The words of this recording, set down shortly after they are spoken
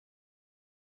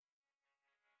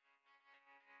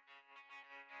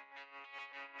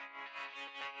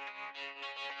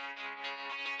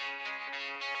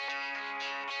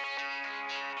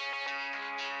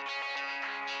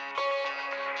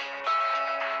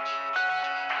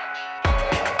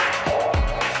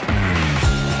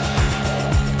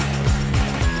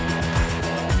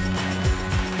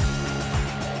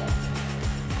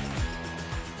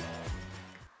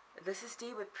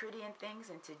Pretty and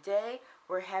Things, and today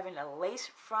we're having a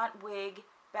lace front wig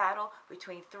battle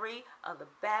between 3 of the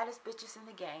baddest bitches in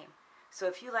the game. So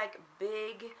if you like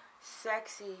big,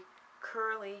 sexy,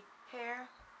 curly hair,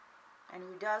 and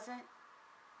who doesn't,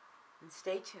 then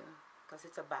stay tuned, because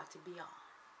it's about to be on.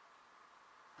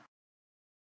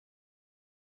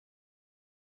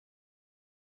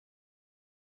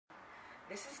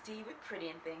 This is Dee with Pretty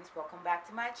and Things. Welcome back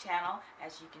to my channel.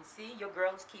 As you can see, your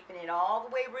girl is keeping it all the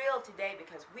way real today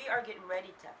because we are getting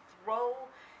ready to throw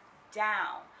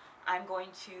down. I'm going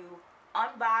to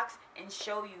unbox and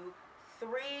show you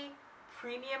 3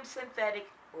 premium synthetic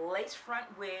lace front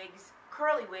wigs,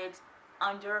 curly wigs,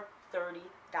 under $30.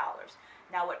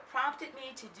 Now what prompted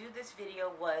me to do this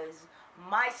video was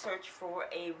my search for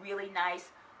a really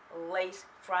nice lace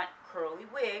front curly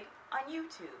wig on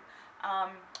YouTube.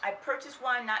 I purchased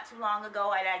one not too long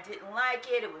ago and I didn't like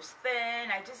it. It was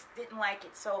thin. I just didn't like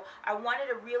it. So I wanted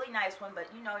a really nice one, but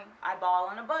you know, I ball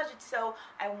on a budget, so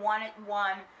I wanted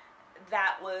one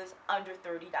that was under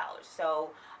 $30.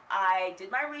 So I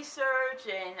did my research,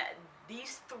 and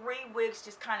these 3 wigs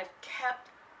just kind of kept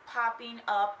popping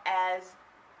up as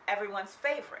everyone's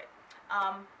favorite.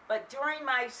 But during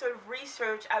my sort of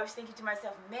research, I was thinking to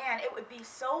myself, man, it would be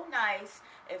so nice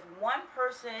if one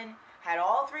person had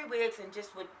all 3 wigs and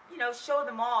just would, you know, show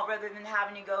them all rather than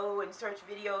having to go and search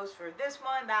videos for this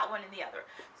one, that one, and the other.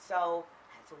 So,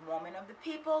 as a woman of the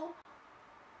people,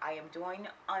 I am doing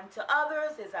unto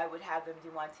others as I would have them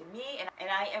do unto me, and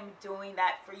I am doing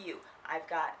that for you. I've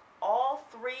got all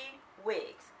 3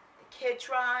 wigs, the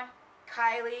Kitron,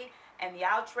 Kylie, and the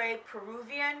AURORA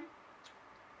Peruvian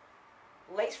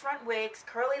lace front wigs,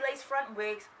 curly lace front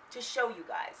wigs, to show you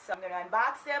guys. So I'm going to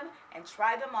unbox them and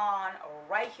try them on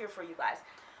right here for you guys.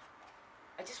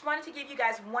 I just wanted to give you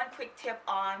guys one quick tip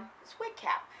on this wig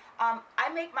cap. I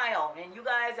make my own, and you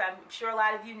guys, I'm sure a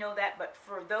lot of you know that, but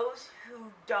for those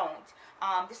who don't,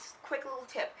 this is a quick little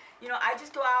tip. You know, I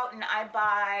just go out and I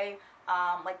buy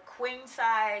like queen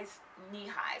size knee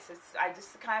highs. I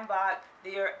just kind of bought,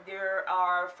 there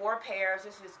are 4 pairs.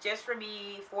 This is just for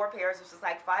me, 4 pairs. This is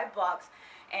like $5.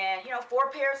 And you know,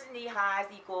 4 pairs of knee highs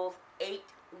equals 8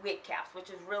 wig caps, which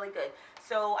is really good.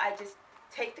 So I just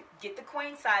get the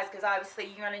queen size, because obviously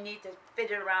you're going to need to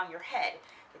fit it around your head.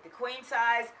 Get the queen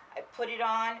size, I put it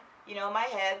on, you know, my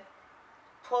head,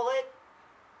 pull it,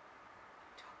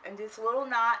 and this little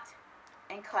knot,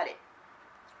 and cut it.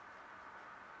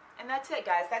 And that's it,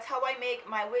 guys. That's how I make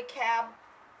my wig cap,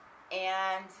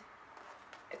 and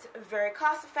it's very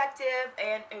cost effective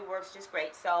and it works just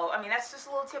great. So I mean, that's just a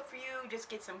little tip for you. Just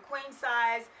get some queen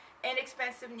size,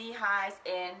 inexpensive knee highs,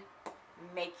 and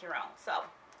make your own. So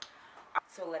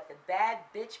let the bad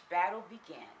bitch battle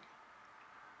begin.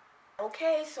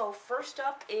 Okay, so first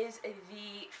up is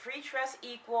the Free Tress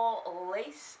Equal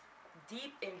Lace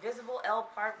Deep Invisible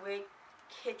L-Part Wig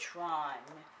Kitron.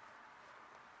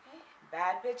 Okay,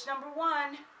 bad bitch number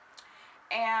 1.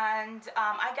 And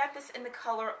I got this in the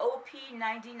color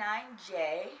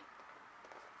OP99J.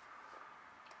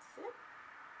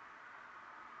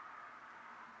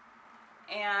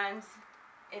 And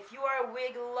if you are a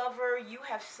wig lover, you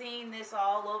have seen this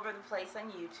all over the place on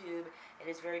YouTube. It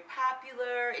is very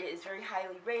popular. It is very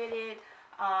highly rated.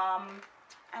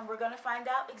 And we're going to find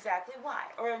out exactly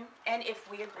why, and if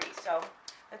we agree. So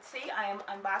let's see. I am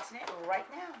unboxing it right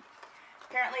now.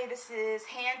 Apparently this is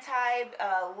hand-tied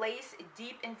lace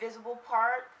deep invisible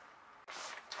part.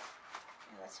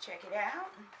 Let's check it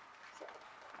out.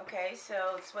 Okay,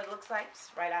 so it's what it looks like.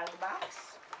 It's right out of the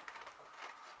box.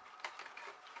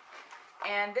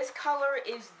 And this color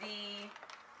is the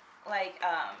like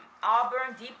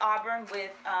auburn, deep auburn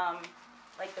with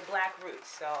like the black roots.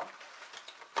 So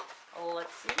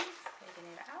let's see.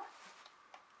 Taking it out.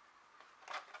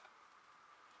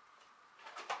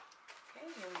 Okay,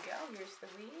 here we go. Here's the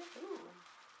weave. Ooh,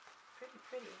 pretty,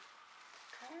 pretty.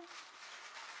 Okay.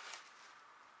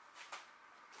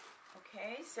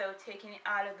 Okay, so taking it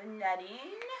out of the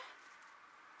netting.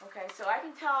 Okay, so I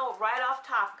can tell right off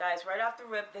top, guys, right off the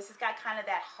rip, this has got kind of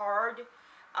that hard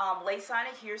lace on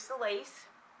it. Here's the lace.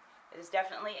 It is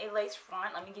definitely a lace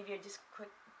front. Let me give you just a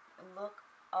quick look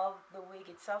of the wig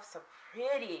itself. So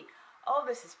pretty. Oh,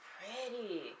 this is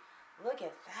pretty. Look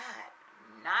at that.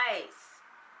 Nice.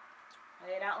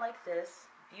 Lay it out like this.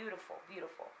 Beautiful,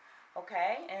 beautiful.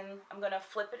 Okay, and I'm going to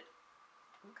flip it.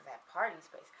 Look at that parting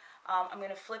space. I'm going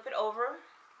to flip it over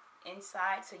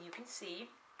inside so you can see.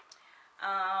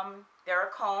 There are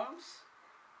combs.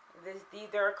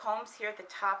 There are combs here at the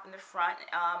top and the front.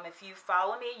 If you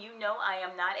follow me, you know I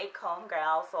am not a comb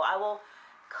gal, so I will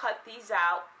cut these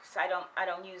out because I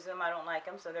don't use them. I don't like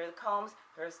them. So there are the combs.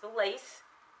 There's the lace.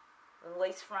 the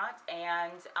lace front,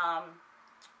 and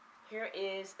here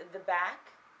is the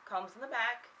back, comes in the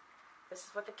back. This is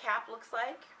what the cap looks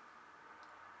like.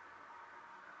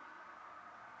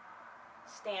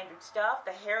 Standard stuff.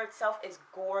 The hair itself is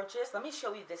gorgeous. Let me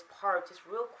show you this part just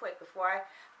real quick before I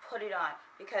put it on,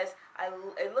 because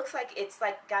it looks like it's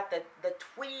like got the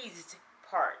tweezed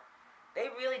part. They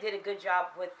really did a good job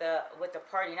with the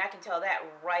parting. I can tell that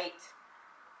right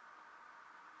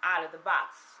out of the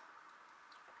box.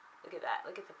 Look at that.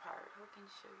 Look at the part. Who can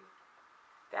show you?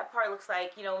 That part looks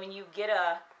like, you know, when you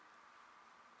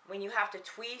have to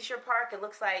tweeze your part, it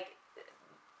looks like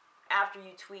after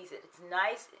you tweeze it. It's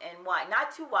nice and wide.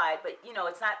 Not too wide, but, you know,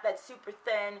 it's not that super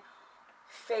thin,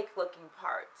 fake looking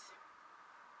part.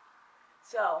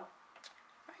 So, all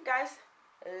right, guys.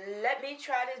 Let me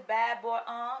try this bad boy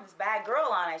on, this bad girl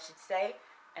on, I should say,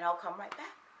 and I'll come right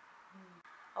back.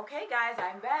 Okay, guys,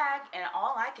 I'm back, and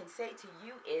all I can say to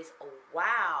you is,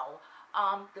 wow.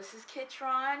 This is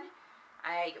Kitron.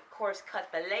 I, of course,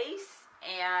 cut the lace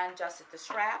and adjusted the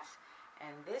straps,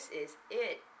 and this is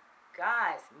it.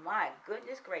 Guys, my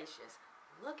goodness gracious,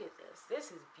 look at this.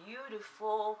 This is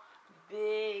beautiful,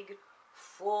 big,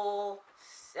 full,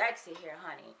 sexy hair,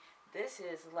 honey. This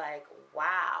is like,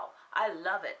 wow. I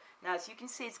love it. Now, as you can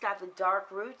see, it's got the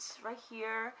dark roots right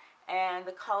here, and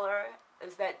the color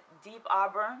is that deep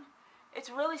auburn. It's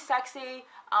really sexy,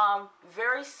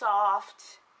 very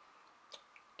soft,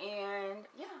 and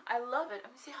yeah, I love it.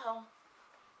 Let me see how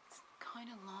it's kind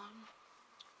of long.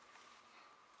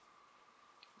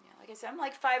 Yeah, like I said, I'm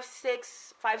like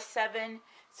 5'6", 5'7",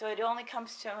 so it only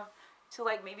comes to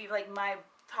like maybe like my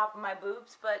top of my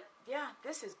boobs, but yeah,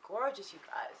 this is gorgeous, you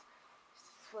guys.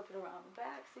 Flip it around the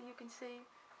back so you can see.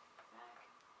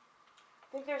 I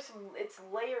think there's some, it's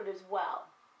layered as well.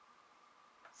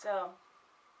 So,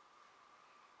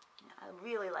 yeah, I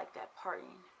really like that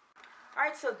parting.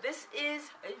 Alright, so this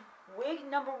is wig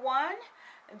number 1.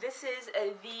 This is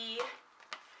the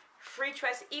Free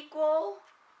Tress Equal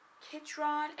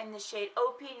Kitron in the shade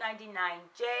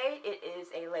OP99J. It is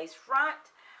a lace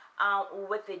front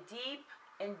with a deep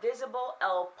invisible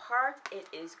L part. It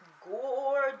is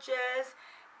gorgeous.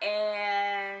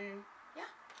 And yeah,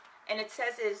 and it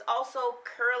says it is also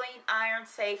curling iron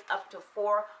safe up to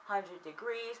 400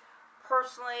 degrees.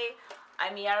 Personally,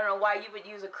 I mean, I don't know why you would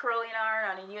use a curling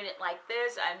iron on a unit like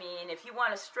this. I mean, if you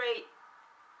want a straight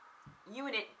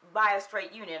unit, buy a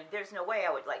straight unit. There's no way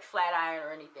I would like flat iron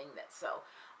or anything. That so,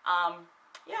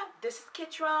 yeah, this is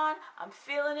Kitron. I'm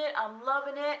feeling it. I'm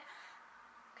loving it.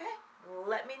 Okay,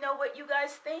 let me know what you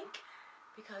guys think,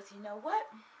 because you know what?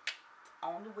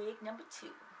 On to wig number 2.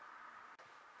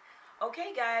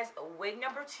 Okay, guys, wig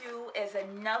number 2 is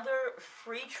another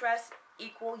Free Tress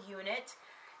Equal unit,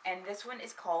 and this one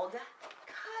is called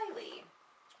Kylie.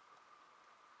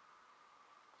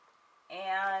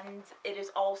 And it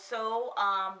is also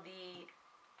the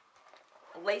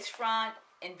lace front,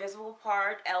 invisible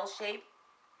part, L shape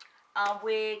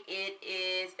wig. It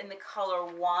is in the color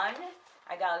 1.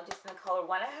 I got it just in the color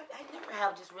 1. I never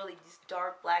have just really just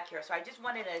dark black hair, so I just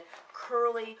wanted a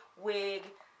curly wig,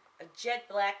 a jet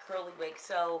black curly wig.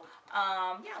 So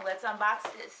yeah, let's unbox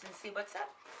this and see what's up.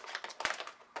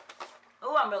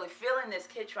 Oh, I'm really feeling this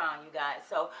Kitron, you guys.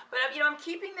 So, but you know, I'm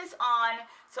keeping this on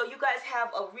so you guys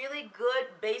have a really good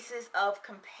basis of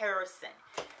comparison.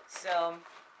 So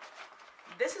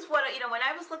this is what, you know, when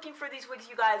I was looking for these wigs,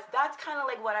 you guys, that's kind of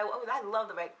like what I love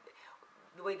the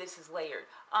way this is layered.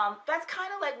 That's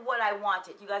kind of like what I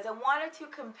wanted, you guys. I wanted to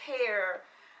compare,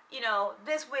 you know,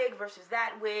 this wig versus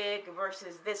that wig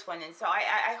versus this one. And so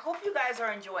I hope you guys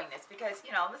are enjoying this, because,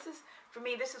 you know, this is, for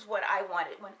me, this is what I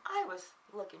wanted when I was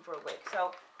looking for a wig.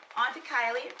 So, on to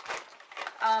Kylie.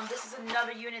 This is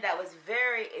another unit that was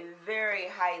very, very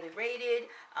highly rated.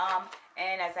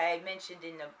 And as I mentioned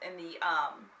in the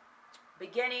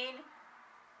beginning,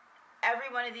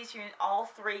 every one of these units, all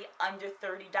 3 under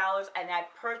 $30, and I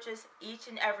purchased each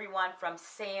and every one from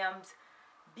Sam's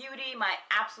Beauty, my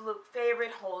absolute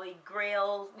favorite, holy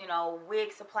grail, you know,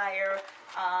 wig supplier.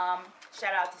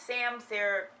 Shout out to Sam's.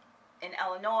 They're in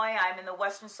Illinois. I'm in the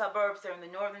western suburbs. They're in the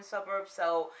northern suburbs.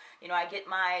 So, you know, I get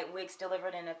my wigs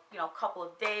delivered in a, you know, couple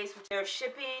of days. Their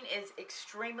shipping is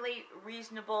extremely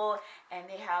reasonable, and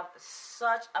they have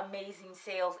such amazing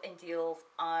sales and deals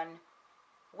on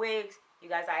wigs. You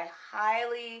guys, I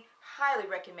highly, highly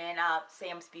recommend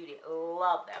Sam's Beauty.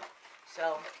 Love them.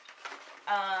 So,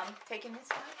 taking this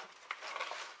out.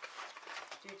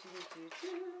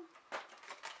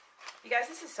 You guys,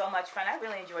 this is so much fun. I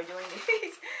really enjoy doing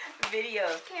these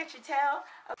videos. Can't you tell?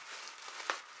 Okay.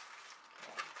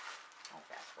 I'll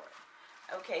fast forward.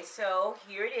 Okay, so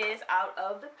here it is out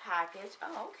of the package.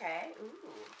 Oh, okay.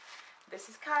 Ooh. This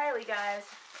is Kylie, guys.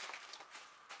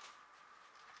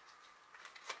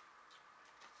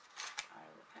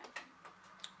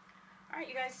 Alright,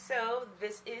 you guys, so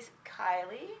this is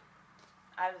Kylie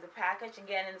out of the package.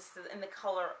 Again, it's in the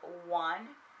color 1.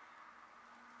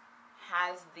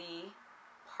 Has the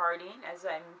parting, as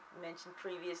I mentioned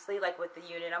previously, like with the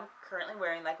unit I'm currently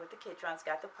wearing, like with the Kitron, it's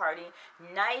got the parting.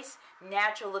 Nice,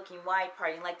 natural looking wide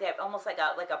parting, like that, almost like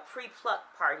a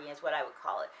pre-plucked parting is what I would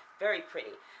call it. Very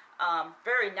pretty.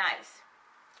 Very nice.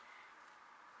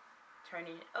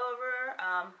 Turning it over.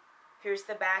 Here's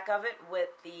the back of it with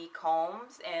the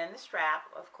combs and the strap,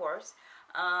 of course.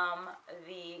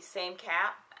 The same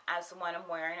cap as the one I'm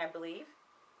wearing, I believe.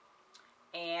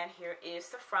 And here is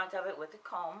the front of it with the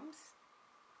combs.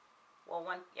 Well,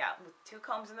 with 2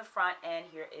 combs in the front, and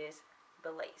here is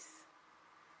the lace.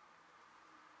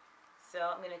 So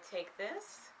I'm going to take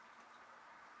this.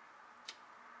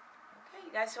 Okay,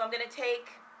 you guys, so I'm going to take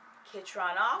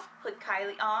Kitron off, put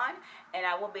Kylie on, and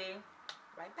I will be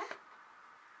right back.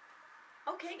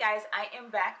 Okay, guys, I am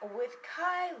back with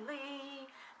Kylie,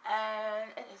 and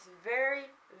it is very,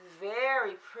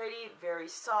 very pretty, very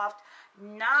soft.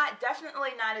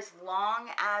 Definitely not as long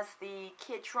as the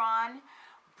Kitron,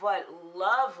 but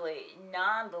lovely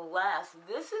nonetheless.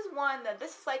 This is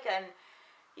like an,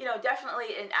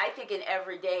 definitely, I think an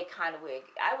everyday kind of wig.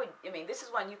 This is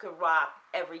one you could rock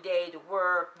every day to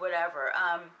work, whatever.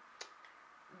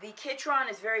 The Kitron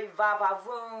is very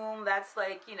va-va-voom. That's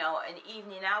like, an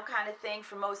evening out kind of thing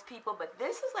for most people. But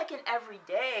this is like an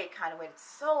everyday kind of wig. It's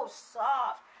so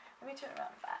soft. Let me turn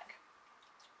around the back.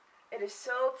 It is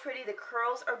so pretty. The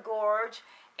curls are gorge.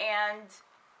 And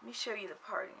let me show you the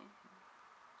parting.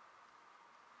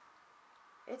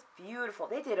 It's beautiful.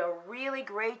 They did a really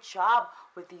great job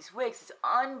with these wigs. It's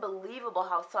unbelievable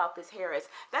how soft this hair is.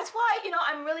 That's why,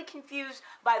 I'm really confused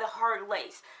by the hard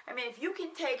lace. If you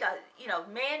can take a,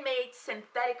 man-made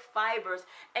synthetic fibers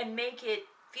and make it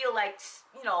feel like,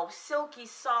 silky,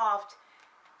 soft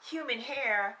human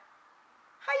hair,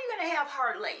 how are you going to have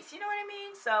hard lace? You know what I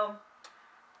mean? So,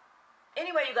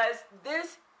 anyway, you guys,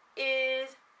 this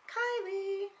is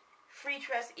Kylie. Free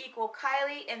Trust Equal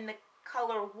Kylie in the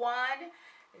color 1.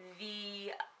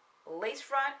 The lace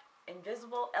front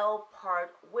invisible L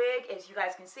part wig. As you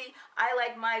guys can see, I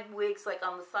like my wigs like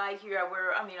on the side here.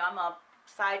 I'm a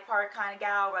side part kind of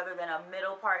gal rather than a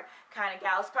middle part kind of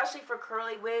gal, especially for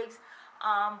curly wigs.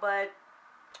 But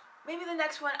maybe the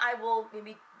next one I will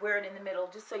maybe wear it in the middle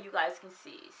just so you guys can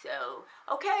see. So,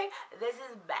 okay, this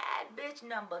is bad bitch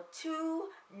number 2.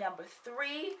 Number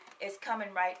 3 is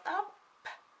coming right up.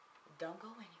 Don't go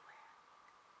anywhere.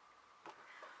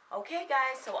 Okay,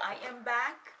 guys, so I am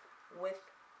back with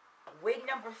wig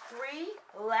number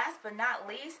 3. Last but not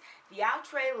least, the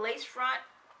Outre lace front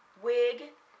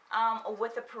wig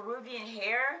with the Peruvian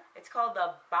hair. It's called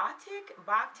the Batik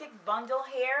bundle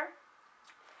hair.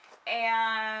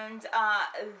 And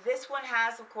this one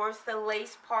has, of course, the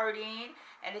lace parting,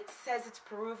 and it says it's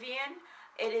Peruvian.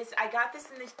 I got this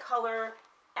in this color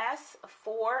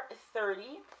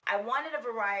S430. I wanted a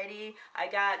variety. I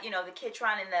got, the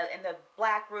Kitron in the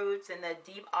black roots and the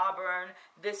deep auburn.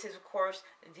 This is, of course,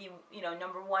 the,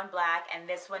 number 1 black, and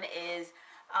this one is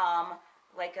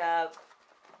like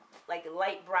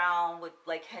light brown with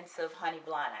like hints of honey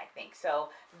blonde, I think. So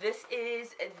this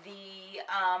is the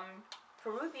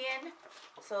Peruvian.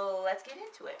 So let's get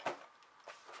into it.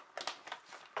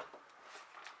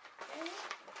 Okay.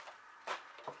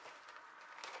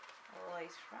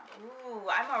 Lace front. Ooh,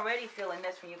 I'm already feeling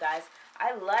this one, you guys.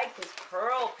 I like this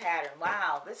curl pattern.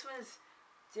 Wow, this one is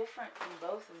different from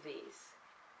both of these.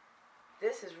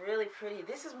 This is really pretty.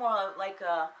 This is more like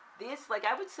I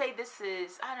would say this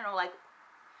is, I don't know, like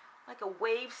a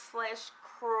wave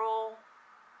 / curl.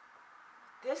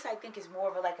 This I think is more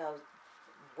of like a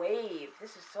wave.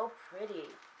 This is so pretty.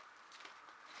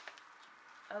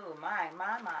 Oh my.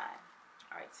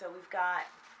 All right, so we've got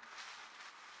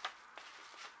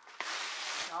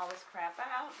all this crap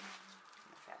out.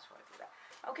 Fast forward through that.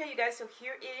 Okay, you guys, so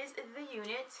here is the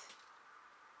unit.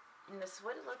 And this is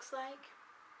what it looks like.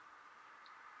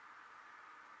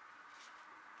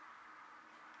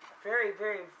 Very,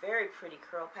 very, very pretty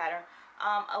curl pattern.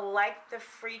 I like the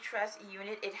Free Trust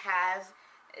unit. It has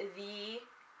the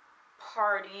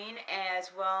parting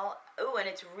as well. Oh, and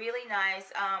it's really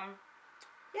nice.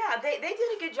 Yeah, they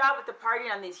did a good job with the parting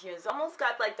on these units. Almost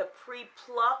got like the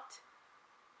pre-plucked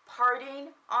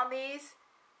parting on these,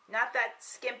 not that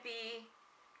skimpy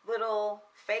little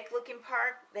fake looking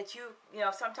part that you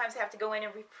sometimes have to go in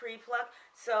and pre-pluck.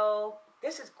 So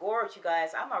this is gorgeous, you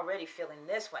guys. I'm already feeling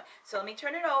this one. So let me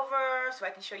turn it over so I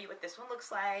can show you what this one looks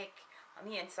like on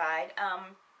the inside.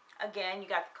 Again, you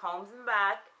got the combs in the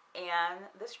back and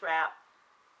the strap.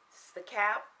 This is the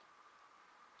cap,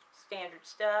 standard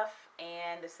stuff,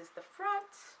 and this is the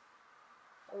front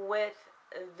with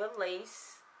the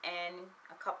lace and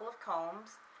a couple of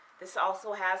combs. This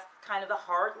also has kind of the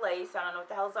hard lace. I don't know what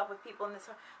the hell's up with people in this,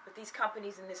 with these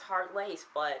companies in this hard lace,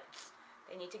 but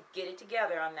they need to get it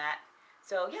together on that.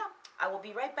 So yeah, I will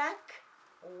be right back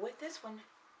with this one.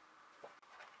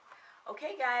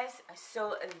 Okay guys,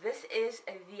 so this is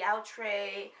the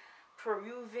AURORA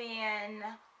Peruvian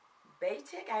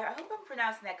Batik. I hope I'm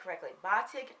pronouncing that correctly.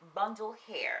 Batik bundle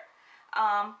hair.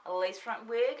 A lace front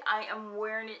wig. I am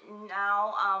wearing it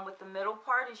now with the middle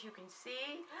part, as you can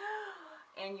see.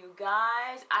 And you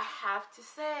guys, I have to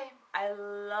say, I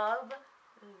love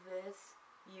this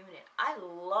unit. I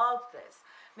love this.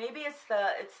 Maybe it's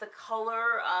the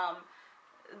color,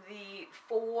 the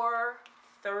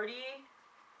 430.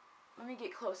 Let me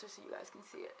get closer so you guys can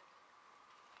see it.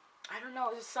 I don't know,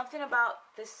 there's something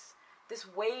about this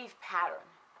wave pattern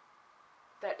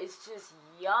that is just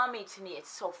yummy to me. It's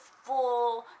so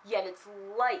full, yet it's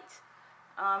light.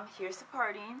 Here's the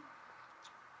parting.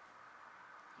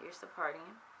 Here's the parting.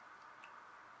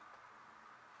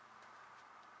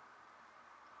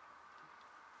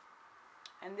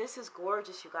 And this is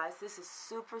gorgeous, you guys. This is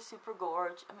super, super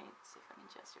gorgeous. I mean, let's see if I can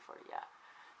adjust it for you. Yeah.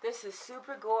 This is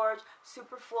super gorgeous,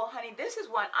 super full, honey. This is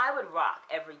one I would rock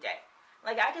every day.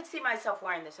 Like, I could see myself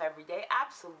wearing this every day.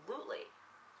 Absolutely.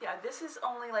 Yeah, this is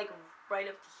only like right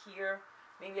up to here,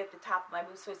 maybe at the top of my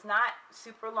boot. So it's not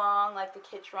super long like the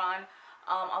Kitron.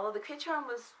 Although the Kitron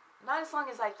was not as long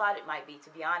as I thought it might be, to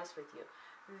be honest with you.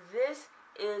 This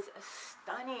is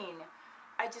stunning.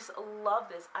 I just love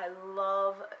this. I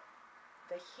love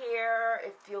the hair.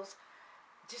 It feels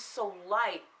just so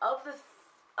light. Of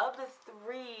the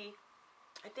three,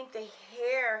 I think the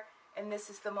hair in this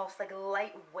is the most like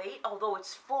lightweight, although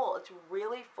it's full. It's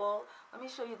really full. Let me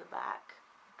show you the back.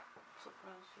 Flip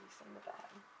around, show you some of the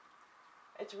back.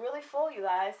 It's really full, you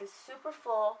guys. It's super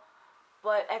full,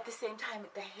 but at the same time,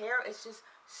 the hair is just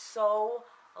so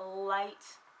lightweight.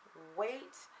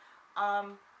 I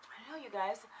know, you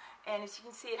guys. And as you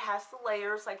can see, it has the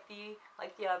layers like the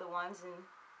other ones. And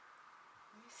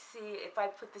let me see if I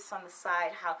put this on the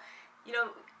side, how, you know,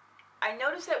 I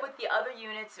noticed that with the other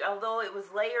units, although it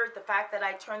was layered, the fact that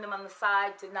I turned them on the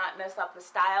side did not mess up the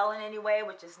style in any way,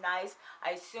 which is nice.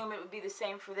 I assume it would be the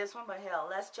same for this one, but hell,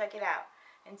 let's check it out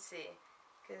and see.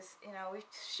 Because, you know, we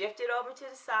shifted over to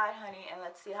the side, honey, and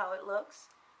let's see how it looks.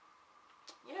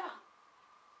 Yeah.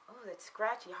 Oh, that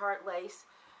scratchy heart lace.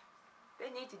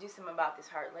 They need to do something about this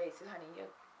heart lace, honey. You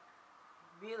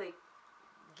really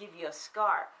give you a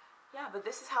scar. Yeah, but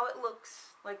this is how it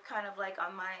looks, like kind of like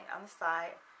on the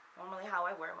side. Normally how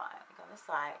I wear mine, like on the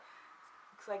side.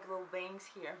 Looks like little bangs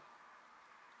here.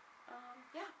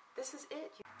 Yeah, this is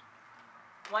it.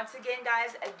 Once again,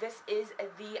 guys, this is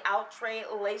the AURORA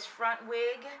lace front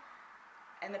wig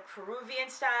and the Peruvian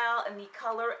style in the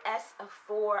color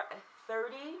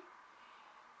S430.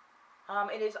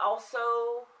 It is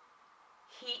also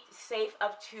heat safe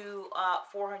up to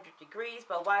 400 degrees,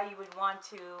 but why you would want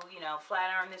to, you know,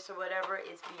 flat iron this or whatever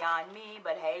is beyond me,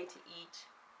 but hey, to each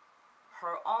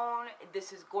her own.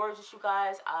 This is gorgeous, you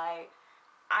guys. I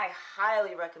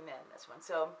highly recommend this one.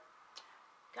 So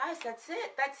guys, that's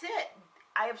it.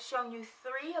 I have shown you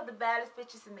 3 of the baddest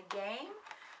bitches in the game: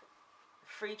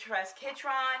 Free Tress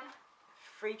Kitron,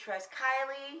 Free Tress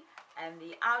Kylie, and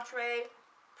the AURORA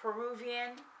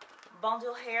Peruvian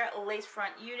bundle hair lace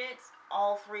front units.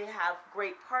 All 3 have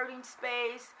great parting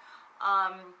space.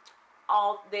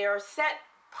 They are set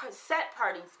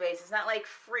parting space. It's not like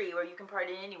free where you can part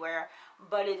it anywhere,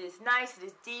 but it is nice. It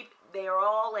is deep. They are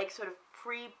all like sort of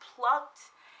pre-plucked,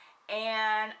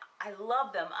 and I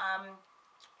love them.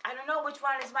 I don't know which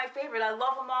one is my favorite. I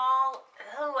love them all.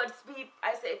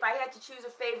 I say if I had to choose a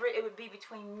favorite, it would be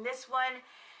between this one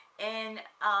and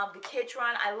the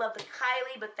Kitron. I love the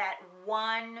Kylie, but that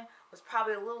one was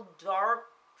probably a little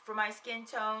dark for my skin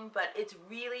tone, but it's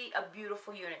really a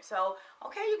beautiful unit. So,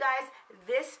 okay, you guys,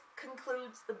 this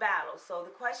concludes the battle. So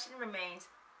the question remains,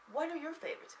 what are your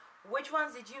favorites? Which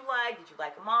ones did you like? Did you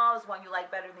like them all? Is one you like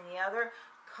better than the other?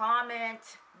 Comment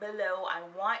below. I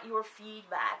want your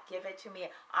feedback. Give it to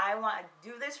me. I want to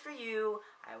do this for you.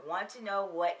 I want to know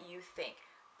what you think.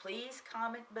 Please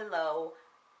comment below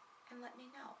and let me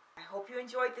know. I hope you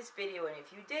enjoyed this video, and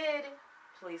if you did,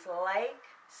 please like,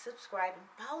 subscribe,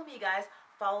 and follow me, guys.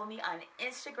 Follow me on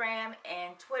Instagram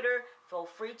and Twitter. Feel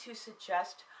free to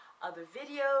suggest other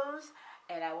videos,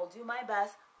 and I will do my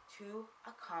best to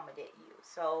accommodate you.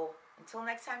 So until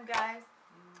next time, guys.